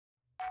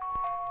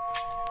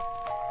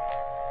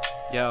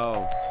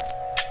Yo.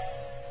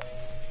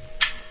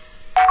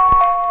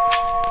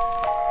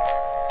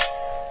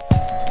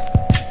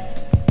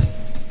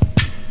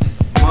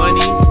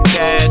 Money,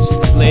 cash,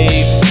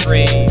 slave,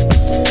 trade.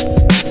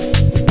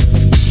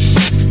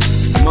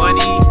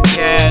 Money,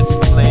 cash,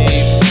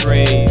 slave,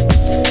 trade.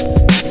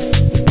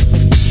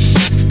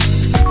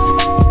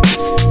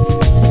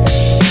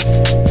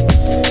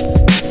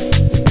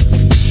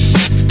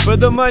 For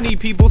the money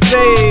people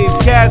save,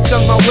 cash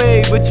comes my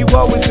way, but you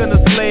always gonna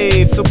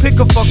slave. So pick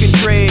a fucking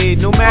trade,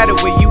 no matter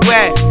where you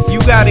at, you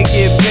gotta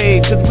get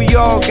paid. Cause we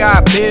all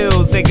got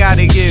bills, they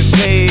gotta get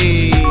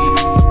paid.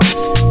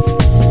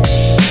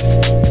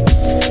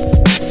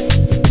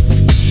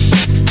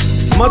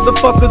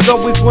 Motherfuckers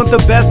always want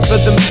the best for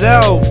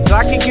themselves.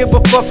 I can give a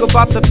fuck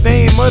about the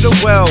fame or the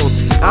wealth.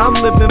 I'm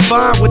living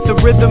fine with the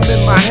rhythm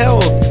in my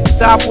health.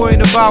 Stop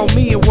worrying about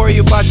me and worry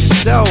about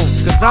yourself.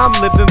 Cause I'm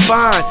living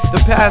fine,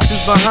 the past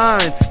is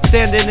behind.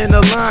 Standing in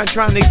a line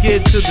trying to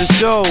get to the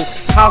show.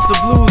 House of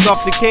Blues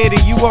off Decatur,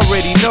 you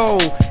already know.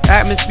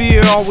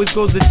 Atmosphere always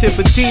goes to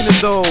Tipitinas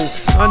though.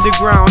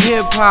 Underground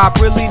hip hop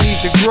really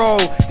needs to grow.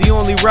 The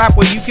only rap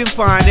where you can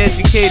find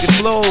educated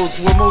flows,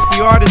 where most of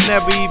the artists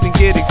never even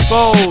get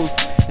exposed.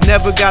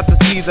 Never got to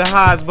see the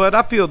highs, but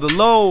I feel the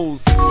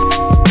lows.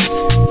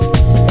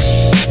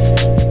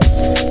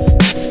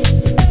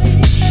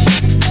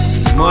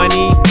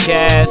 Money,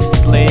 cash,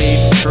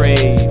 slave,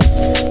 trade.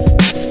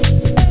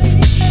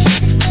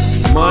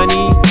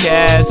 Money,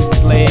 cash,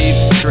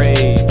 slave,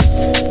 trade.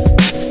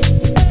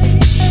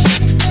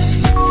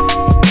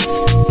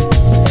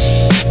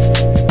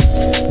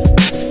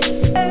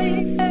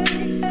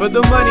 For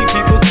the money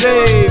people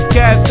save,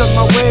 cash comes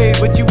my way,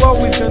 but you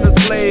always gonna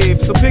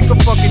slave. So pick a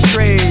fucking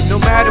trade, no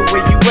matter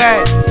where you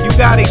at, you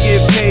gotta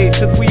get paid.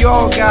 Cause we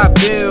all got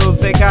bills,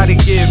 they gotta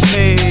get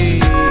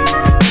paid.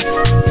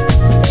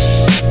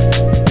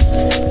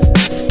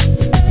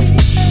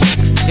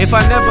 If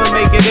I never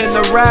make it in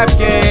the rap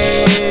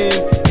game,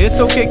 it's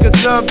okay cause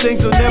some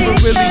things will never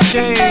really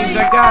change.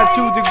 I got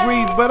 2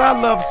 degrees, but I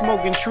love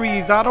smoking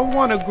trees. I don't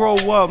wanna grow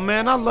up,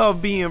 man, I love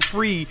being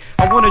free.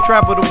 I wanna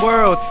travel the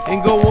world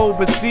and go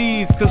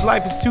overseas, cause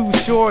life is too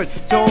short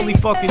to only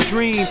fucking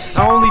dream.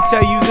 I only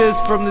tell you this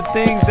from the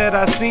things that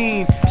I've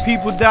seen.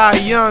 People die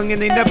young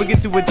and they never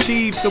get to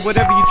achieve. So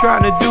whatever you're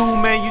trying to do,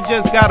 man, you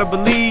just gotta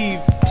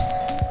believe.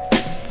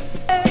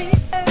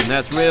 And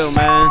that's real,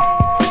 man.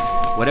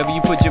 Whatever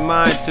you put your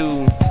mind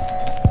to,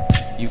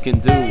 you can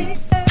do.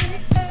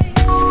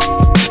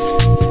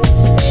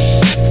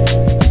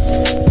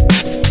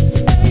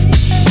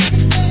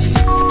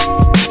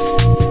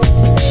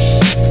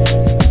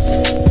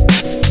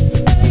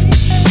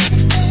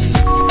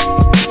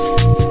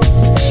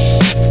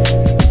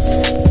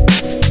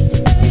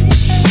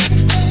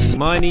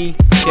 Money,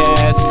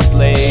 cash,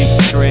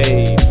 slave,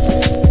 trade.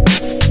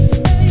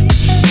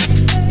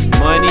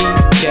 Money,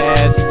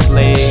 cash,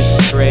 slave,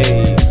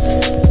 trade.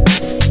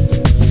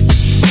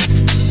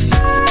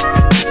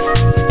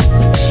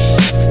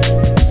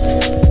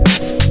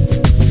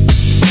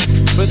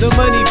 For the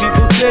money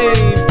people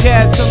save,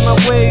 cash comes my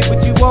way,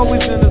 but you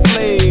always gonna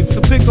slave.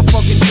 So pick a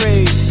fucking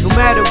trade, no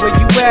matter where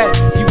you at,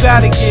 you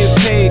gotta get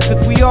paid.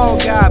 Cause we all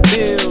got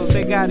bills,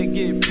 they gotta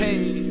get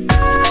paid.